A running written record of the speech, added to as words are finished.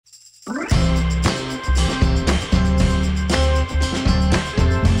Buenos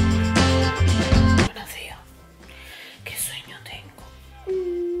días. Qué sueño tengo.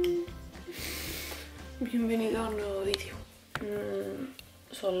 Bienvenido a un nuevo vídeo.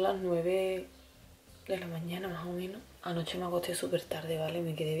 Son las 9 de la mañana más o menos. Anoche me acosté súper tarde, ¿vale?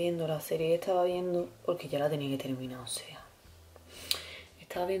 Me quedé viendo la serie que estaba viendo porque ya la tenía que terminar, o sea.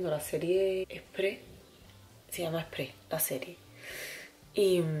 Estaba viendo la serie Express. Se llama Express, la serie.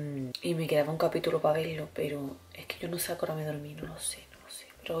 Y me quedaba un capítulo para verlo, pero es que yo no sé a qué hora me dormí, no lo sé.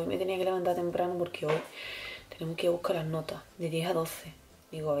 Pero hoy me tenía que levantar temprano porque hoy tenemos que buscar las notas de 10 a 12.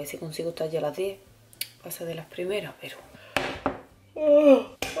 Digo, a ver si consigo estar ya a las 10. Pasa de las primeras, pero...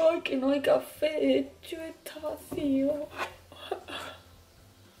 ¡Ay, que no hay café hecho! Está vacío.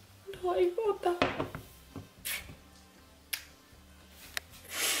 No hay gota.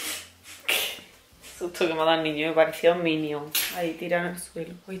 Qué susto que me ha dado el niño. Me parecía un minion. Ahí tirado en el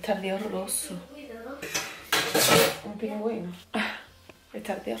suelo. Hoy está el día horroroso. Un pingüino.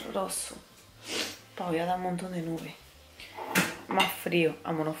 Está el día horroroso. Pues voy a dar un montón de nubes. Más frío.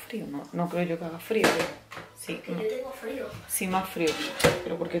 Vámonos, frío. No creo yo que haga frío, pero... Sí, que yo tengo frío. Sí, más frío.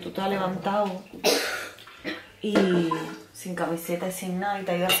 Pero porque tú te has levantado y sin camiseta y sin nada, y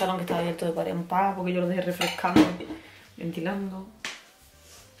te has ido al salón que estaba abierto de par en par porque yo lo dejé refrescando, ventilando.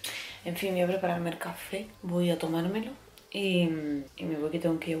 En fin, voy a prepararme el café, voy a tomármelo y me voy, que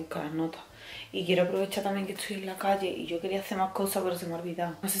tengo que ir a buscar las notas. Y quiero aprovechar también que estoy en la calle y yo quería hacer más cosas, pero se me ha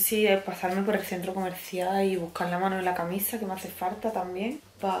olvidado. No sé si pasarme por el centro comercial y buscar la mano en la camisa, que me hace falta también,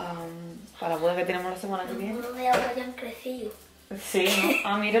 para la boda que tenemos la semana que viene. Los de ahora ya han crecido. Sí, ¿no?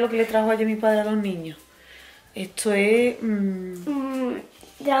 Ah, mira lo que le trajo ayer mi padre a los niños. Esto es...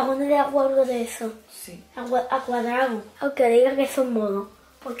 Dragones de agua, algo de eso. Sí. Agua, a cuadrado. Aunque digan que son monos.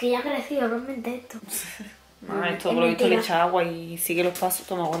 Porque ya ha crecido realmente esto. Esto por lo visto le echa agua y sigue los pasos.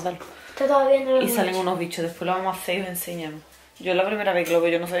 Toma, guárdalo. Esto todavía no lo Y hemos salen hecho. unos bichos. Después lo vamos a hacer y os enseñamos. Yo es la primera vez que lo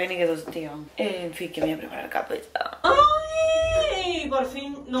veo. Yo no sabía ni que existía. En fin, que me voy a preparar el café. ¡Ay! Por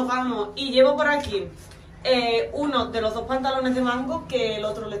fin nos vamos. Y llevo por aquí uno de los dos pantalones de mango, que el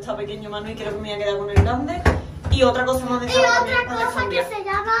otro le está pequeño a mano y creo que me voy a quedar con el grande. Y otra cosa más de Y otra cosa que se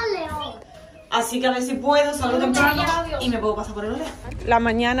llama león. Así que a ver si puedo, salgo temprano y me puedo pasar por el olea. La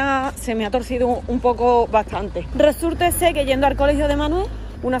mañana se me ha torcido un poco bastante. Resulta ser que yendo al colegio de Manuel,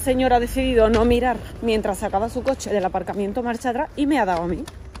 una señora ha decidido no mirar mientras sacaba su coche del aparcamiento marcha atrás y me ha dado a mí.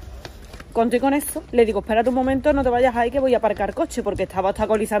 Conté con esto, le digo, espérate un momento, no te vayas ahí que voy a aparcar coche porque estaba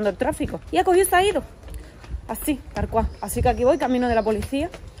obstaculizando el tráfico. Y ha cogido y se ha ido. Así, tal cual. Así que aquí voy, camino de la policía,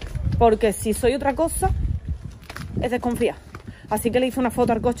 porque si soy otra cosa, es desconfiar. Así que le hice una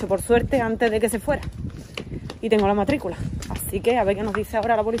foto al coche, por suerte, antes de que se fuera. Y tengo la matrícula. Así que a ver qué nos dice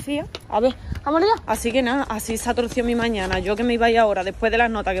ahora la policía. A ver, vamos allá. Así que nada, así se ha torcido mi mañana. Yo que me iba a ir ahora, después de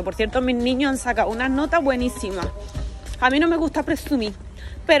las notas, que por cierto mis niños han sacado unas notas buenísimas. A mí no me gusta presumir,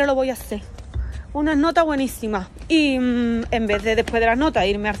 pero lo voy a hacer. Unas notas buenísimas. Y en vez de después de las notas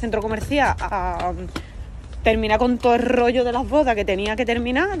irme al centro comercial a terminar con todo el rollo de las bodas que tenía que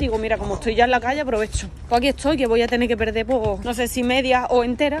terminar, digo, mira, como estoy ya en la calle, aprovecho. Pues aquí estoy, que voy a tener que perder, pues, no sé si media o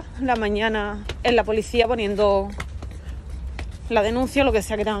entera, la mañana en la policía poniendo la denuncia o lo que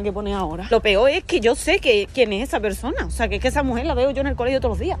sea que tengan que poner ahora. Lo peor es que yo sé quién es esa persona. O sea, que es que esa mujer la veo yo en el colegio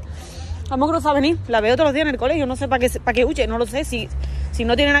todos los días. Vamos que no sabe venir, la veo todos los días en el colegio, no sé para qué huye, no lo sé. Si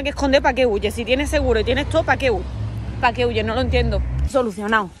no tiene nada que esconder, ¿para qué huye? Si tiene seguro y tienes todo, ¿para qué huye? ¿Para qué huye? No lo entiendo.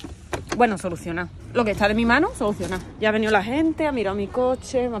 Solucionado. Bueno, solucionado. Lo que está de mi mano, solucionado. Ya ha venido la gente, ha mirado mi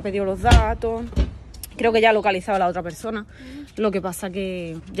coche, me ha pedido los datos. Creo que ya ha localizado a la otra persona. Lo que pasa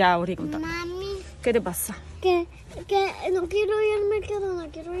que ya os iré contando. Mami. ¿Qué te pasa? Que no quiero ir al Mercadona,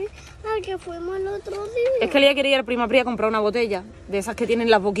 quiero ir al que fuimos el otro día. Es que Lía quería ir al Prima Pri a comprar una botella de esas que tienen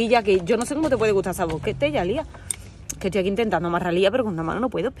las boquillas, que yo no sé cómo te puede gustar esa botella, Lía. Que estoy aquí intentando amarrar Lía, pero con una mano no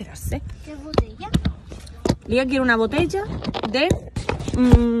puedo esperarse. ¿Qué botella? Lía quiere una botella de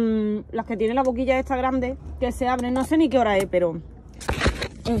las que tienen la boquilla esta grande, que se abren, no sé ni qué hora es, pero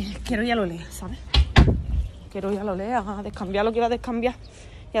quiero ir a lo lea, ¿sabes? Quiero ir a lo lea, a descambiar lo que iba a descambiar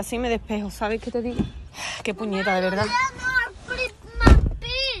y así me despejo, ¿sabes qué te digo? ¡Qué puñeta, de verdad!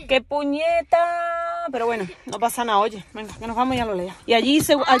 ¡Qué puñeta! Pero bueno, no pasa nada, oye, venga, que nos vamos ya a lo lea. Y allí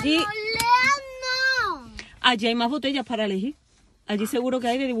allí hay más botellas para elegir. Allí seguro que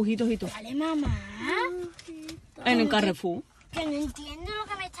hay de dibujitos y todo. Vale, mamá. En el Carrefour. Que no entiendo lo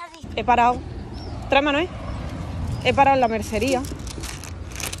que me estás diciendo. He parado. Trae, Manuel. He parado en la mercería.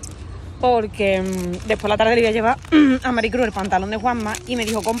 Porque después de la tarde le iba a llevar a Maricruz el pantalón de Juanma. Y me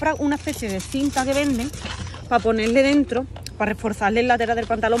dijo, compra una especie de cinta que venden para ponerle dentro, para reforzarle el lateral del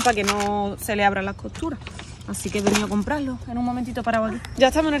pantalón para que no se le abran las costuras. Así que he venido a comprarlo en un momentito parado aquí. Ya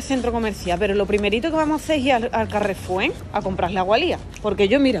estamos en el centro comercial, pero lo primerito que vamos a hacer es ir al Carrefour a comprar la gualía. Porque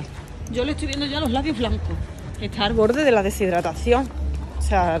yo, mira, yo le estoy viendo ya los labios blancos. Está al borde de la deshidratación. O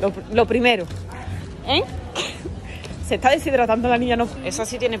sea, lo primero. ¿Eh? Se está deshidratando la niña, no. Esa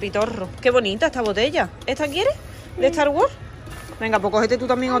sí tiene pitorro. Qué bonita esta botella. ¿Esta quieres? ¿De Star Wars? Venga, pues cógete tú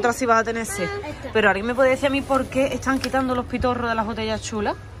también otra si vas a tener sed. Pero alguien me puede decir a mí por qué están quitando los pitorros de las botellas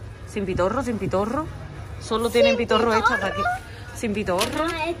chulas. Sin pitorro, sin pitorro. Solo tienen pitorro estas de aquí. Sin pitorro.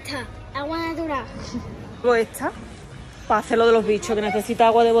 Esta, agua natural. O esta, para hacer lo de los bichos, que necesita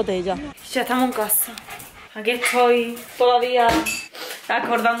agua de botella. Ya estamos en casa. Aquí estoy todavía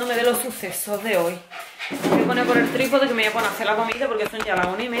acordándome de los sucesos de hoy. Me voy a poner por el trípode que me voy a poner a hacer la comida porque son ya las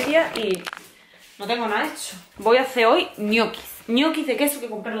 1:30 y no tengo nada hecho. Voy a hacer hoy ñoquis. Ñoquis de queso que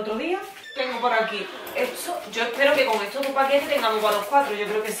compré el otro día. Tengo por aquí esto. Yo espero que con estos dos paquetes tengamos para los 4. Yo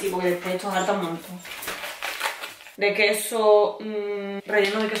creo que sí, porque después esto harta un montón. De queso,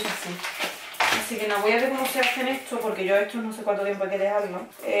 relleno de queso así. Así que nada, voy a ver cómo se hacen esto, porque yo esto no sé cuánto tiempo hay que dejarlo.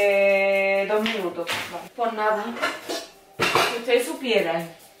 2 minutos. Vale. Pues nada, si ustedes supieran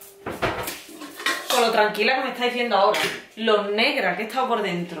con lo tranquila que me estáis viendo ahora, lo negra que he estado por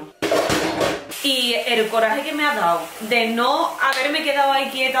dentro y el coraje que me ha dado de no haberme quedado ahí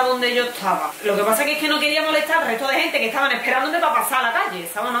quieta donde yo estaba. Lo que pasa es que no quería molestar al resto de gente que estaban esperándome para pasar a la calle,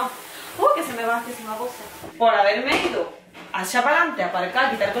 ¿sabes? No. Que se me va, que se me va cosa. Por haberme ido allá para adelante,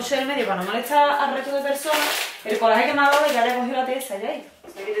 aparcar, quitar el coche del medio para no molestar al resto de personas, el coraje que me ha dado de que haya cogido la TS ya ahí.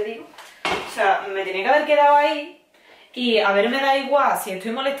 ¿Sabes qué te digo? O sea, me tenía que haber quedado ahí y haberme dado igual si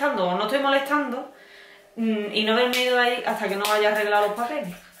estoy molestando o no estoy molestando y no haberme ido ahí hasta que no haya arreglado los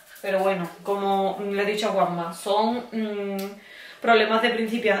papeles. Pero bueno, como le he dicho a Juanma, son problemas de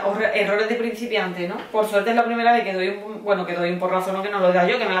principiante, o errores de principiante, ¿no? Por suerte es la primera vez que doy un porrazo, no que no lo he dado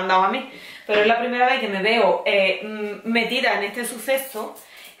yo, que me lo han dado a mí, pero es la primera vez que me veo metida en este suceso,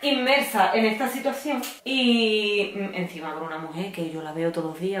 inmersa en esta situación y encima con una mujer que yo la veo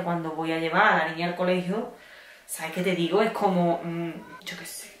todos los días cuando voy a llevar a la niña al colegio. ¿Sabes qué te digo? Es como, yo qué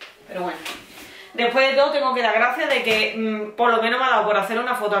sé, pero bueno. Después de todo tengo que dar gracias de que por lo menos me ha dado por hacer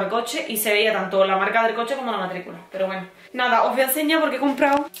una foto al coche y se veía tanto la marca del coche como la matrícula. Pero bueno, nada, os voy a enseñar porque he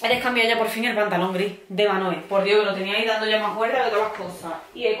comprado. He descambiado ya por fin el pantalón gris de Manuel. Por Dios, que lo tenía ahí dando ya más vueltas de todas las cosas.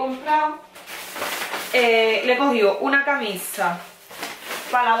 Y he comprado, le he cogido una camisa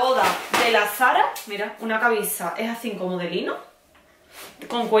para la boda de la Sara. Mira, una camisa, es así como de lino,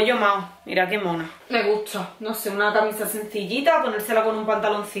 con cuello mao, mira qué mona. Me gusta, no sé, una camisa sencillita, ponérsela con un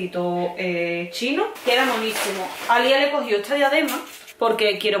pantaloncito chino, queda monísimo. A Lía le he cogido esta diadema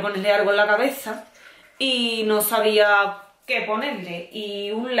porque quiero ponerle algo en la cabeza y no sabía qué ponerle.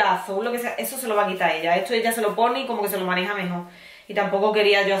 Y un lazo, lo que sea, eso se lo va a quitar ella. Esto ella se lo pone y como que se lo maneja mejor. Y tampoco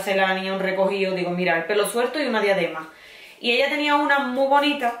quería yo hacerle a la niña un recogido, digo, mira, el pelo suelto y una diadema. Y ella tenía una muy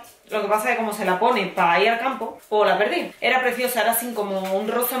bonita. Lo que pasa es que como se la pone para ir al campo, pues la perdí. Era preciosa, era así como un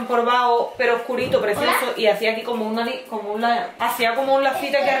rosa empolvado, pero oscurito, precioso. ¿Hola? Y hacía aquí como hacía como un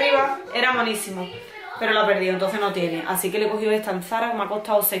lacito aquí arriba, era monísimo. Pero la perdí, entonces no tiene. Así que le he cogido esta en Zara, que me ha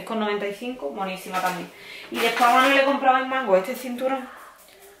costado 6,95, monísima también. Y después a Manuel le he comprado en Mango este cinturón.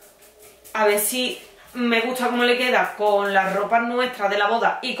 A ver si me gusta cómo le queda con las ropas nuestras de la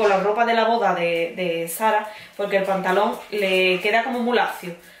boda y con las ropas de la boda de Zara, porque el pantalón le queda como muy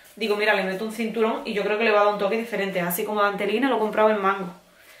lacio. Digo, mira, le meto un cinturón y yo creo que le va a dar un toque diferente. Así como dantelina lo he comprado en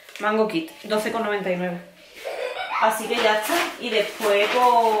Mango Kit, 12,99. Así que ya está. Y después,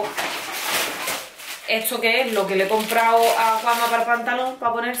 pues, esto que es lo que le he comprado a Juanma para el pantalón,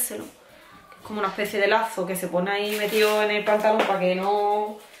 para ponérselo. Es como una especie de lazo que se pone ahí metido en el pantalón para que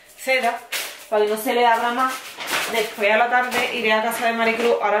no ceda, para que no se le abra más. Después a la tarde iré a casa de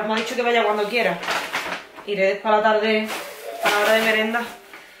Maricruz. Ahora me ha dicho que vaya cuando quiera. Iré después a la tarde a la hora de merenda.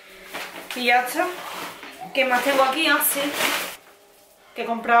 Y ya está. ¿Qué más tengo aquí? Ah, sí. Que he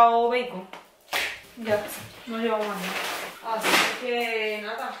comprado bacon. Ya está. No llevo más nada. Así que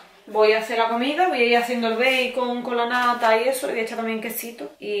nada. Voy a hacer la comida. Voy a ir haciendo el bacon con la nata y eso. Le voy a echar también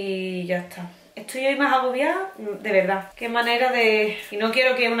quesito. Y ya está. Estoy hoy más agobiada, de verdad. Qué manera de... Y no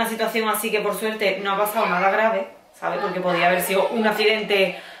quiero que una situación así, que por suerte no ha pasado nada grave, ¿sabes? Porque podría haber sido un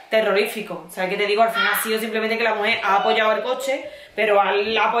accidente terrorífico. ¿Sabes qué te digo? Al final ha sido simplemente que la mujer ha apoyado el coche, pero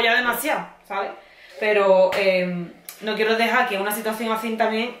la ha apoyado demasiado, ¿sabes? Pero no quiero dejar que una situación así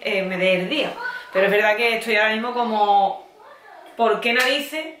también me dé el día. Pero es verdad que estoy ahora mismo como... ¿Por qué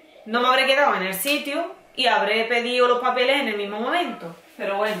narices no me habré quedado en el sitio y habré pedido los papeles en el mismo momento?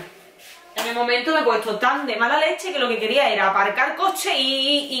 Pero bueno, ya me el momento me he puesto tan de mala leche que lo que quería era aparcar coche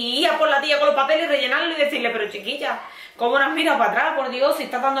y ir a por la tía con los papeles, rellenarlo y decirle, pero chiquilla, ¿cómo no has mirado para atrás? Por Dios, si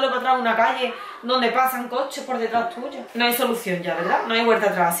estás dándole para atrás a una calle donde pasan coches por detrás tuya. No hay solución ya, ¿verdad? No hay vuelta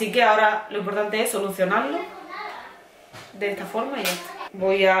atrás. Así que ahora lo importante es solucionarlo de esta forma y ya está.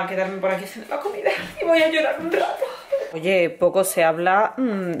 Voy a quedarme por aquí haciendo la comida y voy a llorar un rato. Oye, poco se habla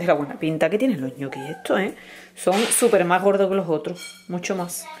de la buena pinta que tienen los ñoquis estos, ¿eh? Son súper más gordos que los otros, mucho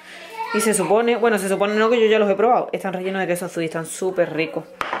más. Y se supone, bueno, se supone no, que yo ya los he probado. Están rellenos de queso azul y están súper ricos.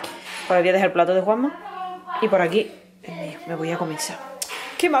 Ahora voy a dejar el plato de Juanma. Y por aquí, el mío, me voy a comer ya.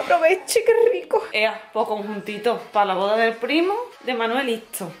 ¡Que me aproveche, qué rico! Pues conjuntito para la boda del primo de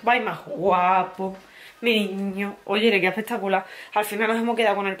Manuelito. Va más guapo. Mi niño, oye, le queda espectacular. Al final nos hemos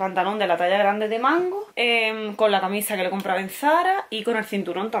quedado con el pantalón de la talla grande de mango, con la camisa que le compraba en Zara y con el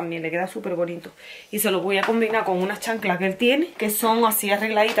cinturón también, le queda súper bonito. Y se lo voy a combinar con unas chanclas que él tiene, que son así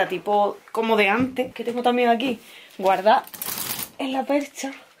arregladitas, tipo como de antes, que tengo también aquí, guardada en la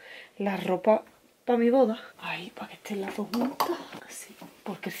percha, la ropa para mi boda. Ahí, para que estén las dos juntas, así.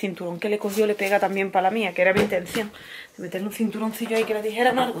 Porque el cinturón que le cogió le pega también para la mía, que era mi intención, de meterle un cinturoncillo ahí que le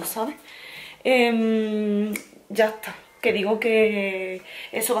dijeran algo, ¿sabes? Ya está, que digo que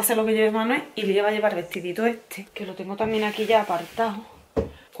eso va a ser lo que lleve Manuel y le va a llevar el vestidito este, que lo tengo también aquí ya apartado.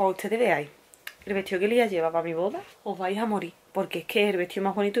 Cuando ustedes veáis el vestido que Lía lleva para mi boda, os vais a morir, porque es que es el vestido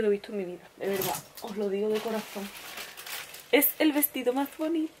más bonito que he visto en mi vida, de verdad, os lo digo de corazón. Es el vestido más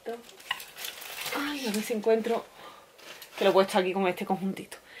bonito. Ay, a ver si encuentro, que lo he puesto aquí con este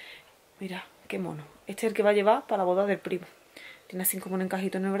conjuntito. Mira, qué mono. Este es el que va a llevar para la boda del primo. Tiene así como un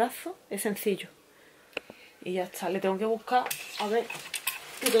encajito en el brazo, es sencillo. Y ya está, le tengo que buscar, a ver,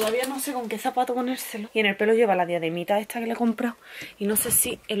 que todavía no sé con qué zapato ponérselo. Y en el pelo lleva la diademita esta que le he comprado. Y no sé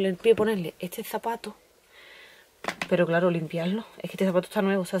si en el pie ponerle este zapato, pero claro, limpiarlo. Es que este zapato está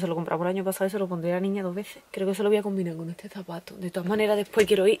nuevo, o sea, se lo compramos el año pasado y se lo pondré a la niña 2 veces. Creo que se lo voy a combinar con este zapato. De todas maneras, después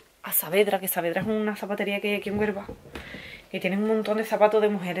quiero ir a Saavedra, que Saavedra es una zapatería que hay aquí en Huelva, que tienen un montón de zapatos de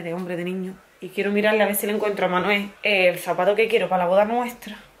mujeres, de hombres, de niños. Y quiero mirarle a ver si le encuentro a Manuel el zapato que quiero para la boda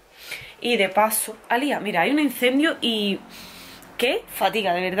nuestra. Y de paso, Alía, mira, hay un incendio y... ¡qué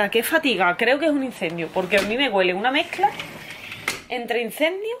fatiga, de verdad! ¡Qué fatiga! Creo que es un incendio, porque a mí me huele una mezcla entre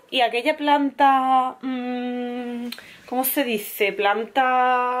incendio y aquella planta... ¿cómo se dice?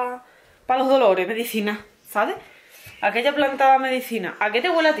 Planta para los dolores, medicina, ¿sabes? Aquella planta medicina. ¿A qué te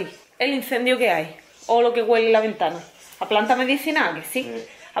huele a ti el incendio que hay? O lo que huele en la ventana. ¿A planta medicinal? Que sí.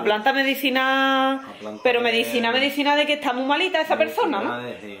 A planta medicinal... pero medicina de que está muy malita esa persona, ¿no?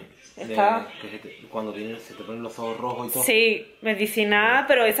 Está... cuando se te ponen los ojos rojos y todo. Sí, medicinal,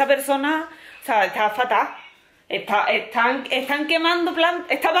 pero esa persona, o sea, está fatal. Están quemando plantas.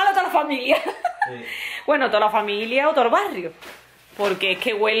 Está mala toda la familia. Sí. Bueno, toda la familia o todo el barrio. Porque es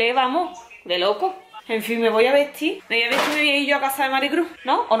que huele, vamos, de loco. En fin, me voy a vestir. Me voy a ir yo a casa de Maricruz,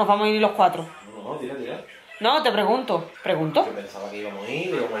 ¿no? ¿O nos vamos a ir los 4? No, tira. No, te pregunto. ¿Pregunto? Yo pensaba que íbamos a ir,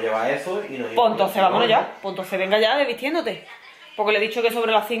 íbamos a llevar eso y nos íbamos. Pues entonces vámonos ya. Pues entonces venga ya de vistiéndote. Porque le he dicho que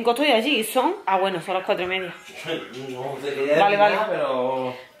sobre las 5 estoy allí y son... ah, bueno, son las 4:30. No sé qué vale. Nada,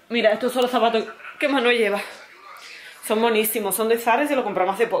 pero... mira, estos son los zapatos que Manuel lleva. Son monísimos, son de Zara y se los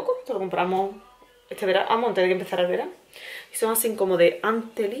compramos hace poco. Se los compramos este verano, antes de que empezara el verano. Y son así como de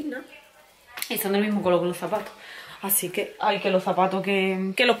antelina. Y son del mismo color que los zapatos. Así que, ay, que los zapatos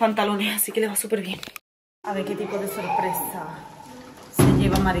que los pantalones, así que le va súper bien. A ver qué tipo de sorpresa se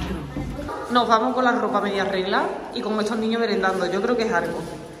lleva Maricruz. Nos vamos con la ropa media arreglada y con estos niños merendando. Yo creo que es algo.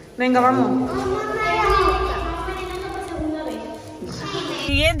 Venga, vamos.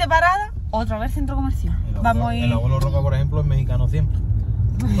 Siguiente parada, otra vez centro comercial. Vamos a ir... el abuelo Roca, por ejemplo, es mexicano siempre.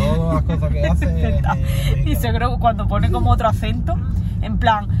 Todas las cosas que hace y seguro que cuando pone como otro acento, en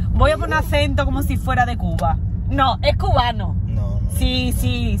plan, voy a poner acento como si fuera de Cuba. No, es cubano. No. Sí,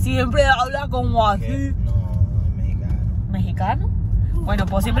 siempre habla como así. No, es mexicano. ¿Mexicano? Bueno,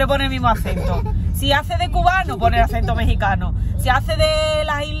 pues siempre pone el mismo acento. Si hace de cubano, pone el acento mexicano. Si hace de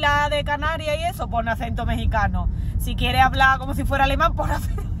las islas de Canarias y eso, pone acento mexicano. Si quiere hablar como si fuera alemán, pone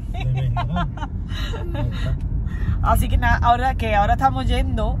acento mexicano. Así que nada, ahora estamos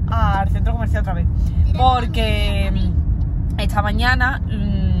yendo al centro comercial otra vez. Porque esta mañana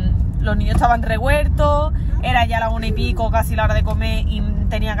los niños estaban revueltos, era ya la 1:00 casi la hora de comer y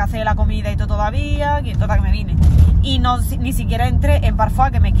tenía que hacer la comida y todo todavía, y total que me vine. Y no, ni siquiera entré en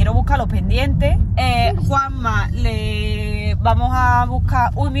Parfois, que me quiero buscar los pendientes. Juanma, vamos a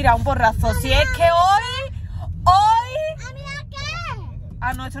buscar... uy, mira, un porrazo. Si es que hoy...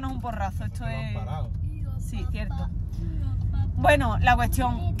 Ah, no, esto no es un porrazo, esto es... sí, cierto. Bueno, la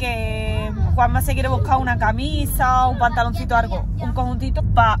cuestión que Juanma se quiere buscar una camisa, un pantaloncito, algo, un conjuntito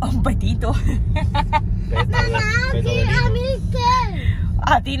para un petito.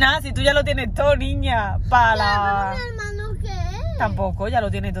 A ti nada, si tú ya lo tienes todo, niña. Para la... Tampoco, ya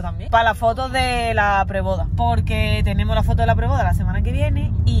lo tienes tú también. Para la foto de la preboda, porque tenemos la foto de la preboda la semana que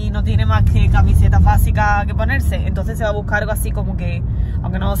viene y no tiene más que camisetas básicas que ponerse. Entonces se va a buscar algo así como que,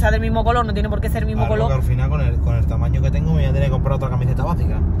 aunque no sea del mismo color, no tiene por qué ser el mismo color. Al final con el tamaño que tengo me voy a tener que comprar otra camiseta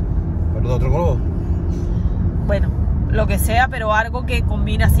básica, pero de otro color. Bueno, lo que sea, pero algo que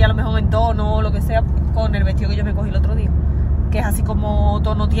combine así a lo mejor en tono o lo que sea con el vestido que yo me cogí el otro día, que es así como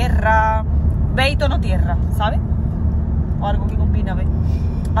tono tierra, beige tono tierra, ¿sabes? O algo que combina, a ver.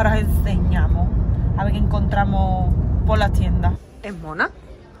 Ahora os enseñamos a ver qué encontramos por las tiendas. ¿Es mona?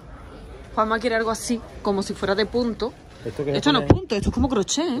 Juanma quiere algo así, como si fuera de punto. Esto no es punto, esto es como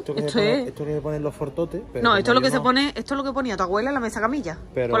crochet, ¿eh? Esto que se ponen los fortotes. Pero no, esto es lo que se pone, esto es lo que ponía tu abuela en la mesa camilla.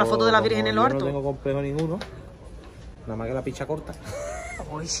 Con la foto de la Virgen en lo harto. No tengo complejo ninguno. Nada más que la picha corta.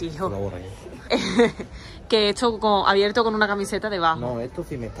 Uy, sí, hijo. Que esto abierto con una camiseta debajo. No, esto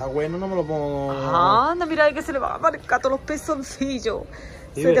si me está bueno no me lo pongo. Anda, mira ahí que se le van a marcar todos los pezoncillos.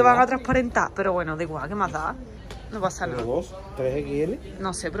 Sí, se te van a transparentar. Pero bueno, da igual, ¿qué más da? No pasa nada. ¿2? ¿3XL?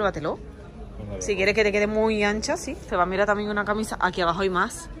 No sé, pruébatelo. Si quieres que te quede muy ancha, sí. Te va a mirar también una camisa. Aquí abajo hay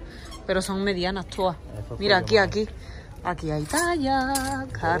más, pero son medianas todas. Mira, aquí. Aquí hay talla,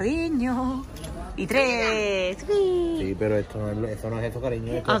 cariño. Y 3. Sí, pero esto no es eso,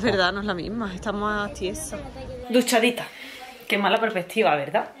 cariño. Ah, es verdad, no es la misma. Está más tiesa. Duchadita. Qué mala perspectiva,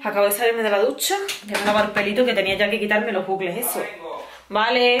 ¿verdad? Acabo de salirme de la ducha. Voy a lavar el pelito, que tenía ya que quitarme los bucles, eso.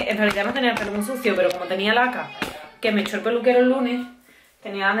 Vale, en realidad no tenía el pelo muy sucio, pero como tenía laca, que me echó el peluquero el lunes,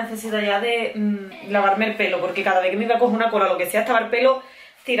 tenía la necesidad ya de lavarme el pelo, porque cada vez que me iba a coger una cola, lo que sea, estaba el pelo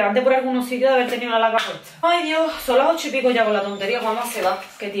tirante por algunos sitios de haber tenido la laca puesta. Ay Dios, son las 8 y pico ya con la tontería. Mamá se va,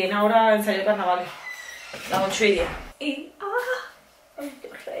 que tiene ahora ensayo de carnavales. Las 8:10. Y... ¡ay,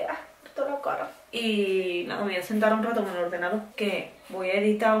 Dios rea! Toda la cara. Y nada, me voy a sentar un rato con el ordenador, que voy a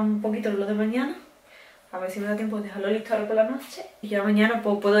editar un poquito lo de mañana. A ver si me da tiempo de dejarlo listo ahora por la noche. Y ya mañana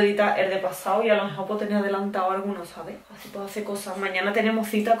pues, puedo editar el de pasado y a lo mejor puedo tener adelantado algunos, ¿sabes? Así puedo hacer cosas. Mañana tenemos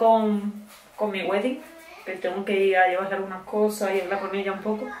cita con mi wedding, que tengo que ir a llevarle algunas cosas y hablar con ella un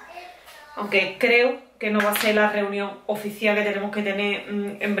poco. Aunque creo que no va a ser la reunión oficial que tenemos que tener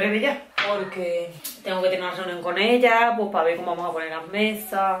en breve ya. Porque tengo que tener una reunión con ella, pues para ver cómo vamos a poner las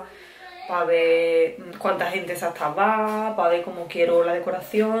mesas, para ver cuánta gente exacta va, para ver cómo quiero la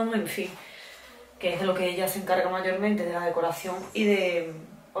decoración, en fin. Que es de lo que ella se encarga mayormente, de la decoración y de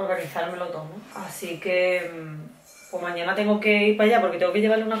organizármelo todo, ¿no? Así que pues mañana tengo que ir para allá porque tengo que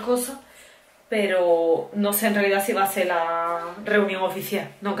llevarle unas cosas, pero no sé en realidad si va a ser la reunión oficial,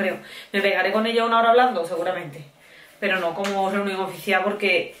 no creo. Me pegaré con ella 1 hora hablando, seguramente, pero no como reunión oficial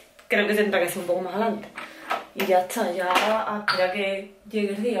porque creo que tendrá que ser un poco más adelante. Y ya está, ya a esperar que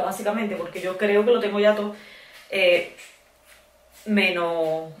llegue el día, básicamente, porque yo creo que lo tengo ya todo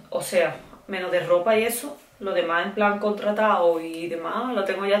menos de ropa y eso, lo demás en plan contratado y demás, lo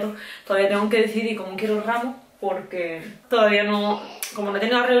tengo ya todo. Todavía tengo que decidir cómo quiero el ramo, porque todavía no, como no he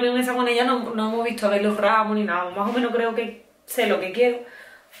tenido la reunión esa con ella, no hemos visto a ver los ramos ni nada. Más o menos creo que sé lo que quiero,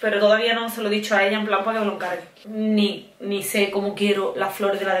 pero todavía no se lo he dicho a ella en plan para que me lo encargue. Ni sé cómo quiero las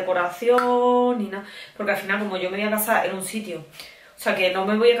flores de la decoración, ni nada, porque al final como yo me voy a casar en un sitio, o sea que no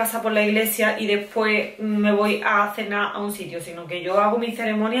me voy a casar por la iglesia y después me voy a cenar a un sitio, sino que yo hago mi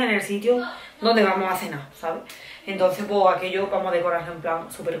ceremonia en el sitio donde vamos a cenar, ¿sabes? Entonces pues aquello vamos a decorarlo en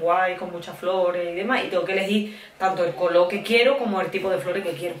plan súper guay, con muchas flores y demás, y tengo que elegir tanto el color que quiero como el tipo de flores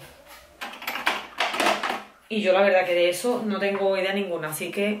que quiero. Y yo la verdad que de eso no tengo idea ninguna, así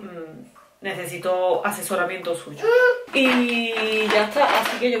que necesito asesoramiento suyo. Y ya está,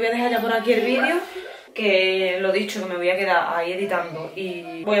 así que yo voy a dejar ya por aquí el vídeo, que lo dicho, que me voy a quedar ahí editando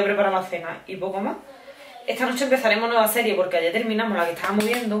y voy a preparar la cena y poco más. Esta noche empezaremos nueva serie porque ayer terminamos la que estábamos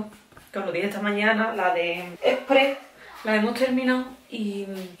viendo, que os lo dije esta mañana, la de Express, la hemos terminado y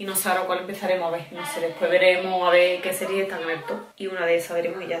no sé ahora cuál empezaremos a ver, no sé, después veremos a ver qué serie están en el top y una de esas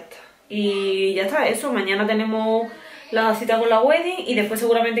veremos y ya está. Y ya está, eso, mañana tenemos la cita con la wedding y después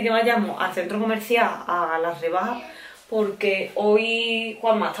seguramente que vayamos al centro comercial a las rebajas, porque hoy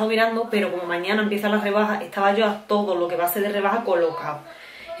Juanma ha estado mirando, pero como mañana empiezan las rebajas, estaba yo a todo lo que va a ser de rebaja colocado.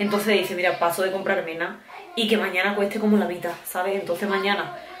 Entonces dice, mira, paso de comprarme nada y que mañana cueste como la mitad, ¿sabes? Entonces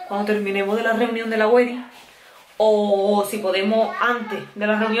mañana, cuando terminemos de la reunión de la wedding, o si podemos antes de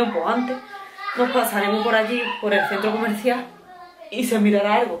la reunión, pues antes, nos pasaremos por allí, por el centro comercial, y se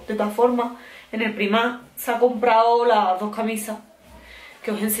mirará algo. De todas formas, en el Primar se ha comprado las 2 camisas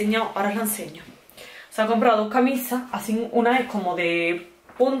que os he enseñado, ahora os las enseño. Se han comprado dos camisas, así una es como de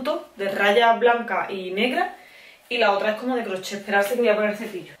punto, de raya blanca y negra, y la otra es como de crochet. Esperarse que voy a poner el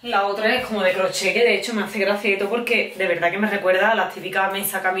cepillo. La otra es como de crochet, que de hecho me hace gracia y todo porque de verdad que me recuerda a las típicas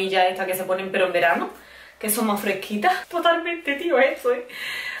mesa camilla estas que se ponen pero en verano, que son más fresquitas. Totalmente, tío, eso,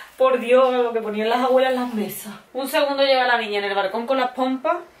 por Dios, lo que ponían las abuelas en las mesas. Un segundo llega la niña en el balcón con las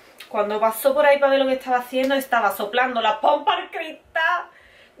pompas. Cuando pasó por ahí para ver lo que estaba haciendo, estaba soplando las pompas al cristal.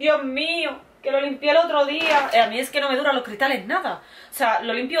 Dios mío, que lo limpié el otro día. A mí es que no me duran los cristales nada. O sea,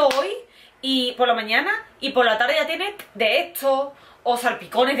 lo limpio hoy y por la mañana y por la tarde ya tiene de esto o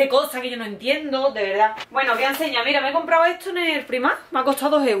salpicones de cosas que yo no entiendo, de verdad. Bueno, voy a enseñar. Mira, me he comprado esto en el Primark, me ha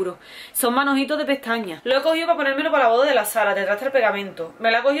costado 2 euros. Son manojitos de pestañas. Lo he cogido para ponérmelo para la boda de la Sara, te traste el pegamento. Me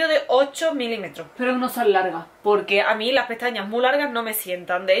la he cogido de 8 milímetros. Espero que no sean largas, porque a mí las pestañas muy largas no me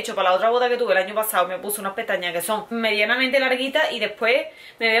sientan. De hecho, para la otra boda que tuve el año pasado me puse unas pestañas que son medianamente larguitas y después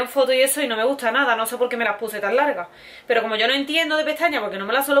me veo en foto y eso y no me gusta nada. No sé por qué me las puse tan largas. Pero como yo no entiendo de pestañas porque no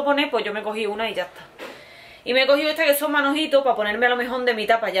me las suelo poner, pues yo me cogí una y ya está. Y me he cogido esta que son manojitos para ponerme a lo mejor de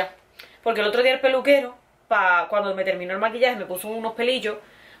mitad para allá. Porque el otro día el peluquero, cuando me terminó el maquillaje, me puso unos pelillos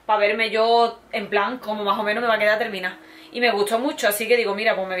para verme yo en plan como más o menos me va a quedar terminada. Y me gustó mucho, así que digo,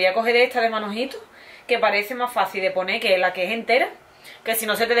 mira, pues me voy a coger de esta de manojitos, que parece más fácil de poner que la que es entera. Que si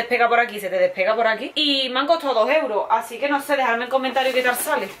no se te despega por aquí, se te despega por aquí. Y me han costado 2 euros, así que no sé, dejadme en comentarios qué tal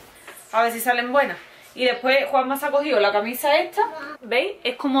sale. A ver si salen buenas. Y después Juanma se ha cogido la camisa esta, ¿veis?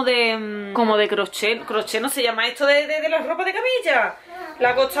 Es como de crochet. Crochet no se llama esto de la ropa de camilla. Le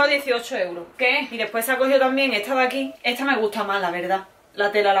ha costado 18 euros. ¿Qué? Y después se ha cogido también esta de aquí. Esta me gusta más, la verdad.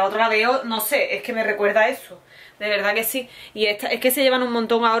 La tela, la otra la veo, no sé, es que me recuerda a eso. De verdad que sí. Y esta, es que se llevan un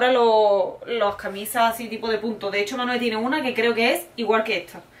montón ahora los camisas así tipo de punto. De hecho Manuel tiene una que creo que es igual que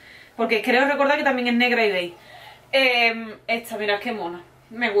esta. Porque creo recordar que también es negra y beige. Esta, mirad qué mona.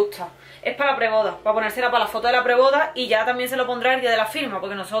 Me gusta. Es para la preboda, para ponérsela para la foto de la preboda y ya también se lo pondrá el día de la firma,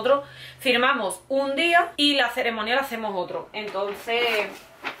 porque nosotros firmamos un día y la ceremonia la hacemos otro. Entonces,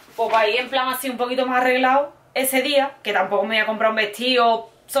 pues para ir en plan así un poquito más arreglado ese día, que tampoco me voy a comprar un vestido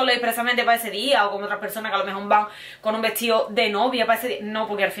solo expresamente para ese día, o como otras personas que a lo mejor van con un vestido de novia para ese día. No,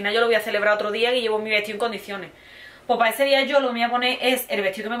 porque al final yo lo voy a celebrar otro día y llevo mi vestido en condiciones. Pues para ese día yo lo que me voy a poner es el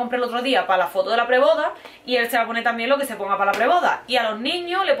vestido que me compré el otro día para la foto de la preboda y él se va a poner también lo que se ponga para la preboda. Y a los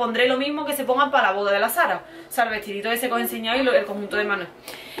niños le pondré lo mismo que se pongan para la boda de la Sara. O sea, el vestidito ese que os he enseñado y el conjunto de Manuel.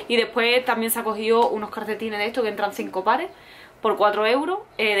 Y después también se ha cogido unos calcetines de estos que entran 5 pares por 4 euros,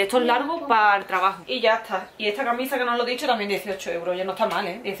 de estos largos para el trabajo. Y ya está. Y esta camisa que no os lo he dicho también 18 euros. Ya no está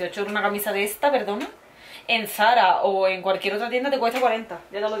mal, 18 euros una camisa de esta, perdona. En Zara o en cualquier otra tienda te cuesta 40,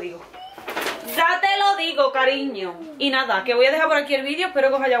 ya te lo digo. Ya te lo digo, cariño. Y nada, que voy a dejar por aquí el vídeo. Espero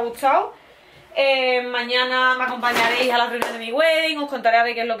que os haya gustado. Mañana me acompañaréis a la reunión de mi wedding. Os contaré a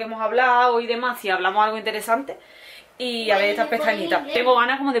ver qué es lo que hemos hablado y demás, si hablamos algo interesante. Y a ver estas pestañitas. Tengo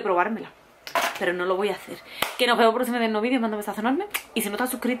ganas como de probármela, pero no lo voy a hacer. Que nos vemos próximamente en nuevos vídeos. Mando un besazo enorme. Y si no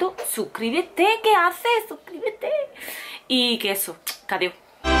estás suscrito, suscríbete. ¿Qué haces? Suscríbete. Y que eso, que adiós.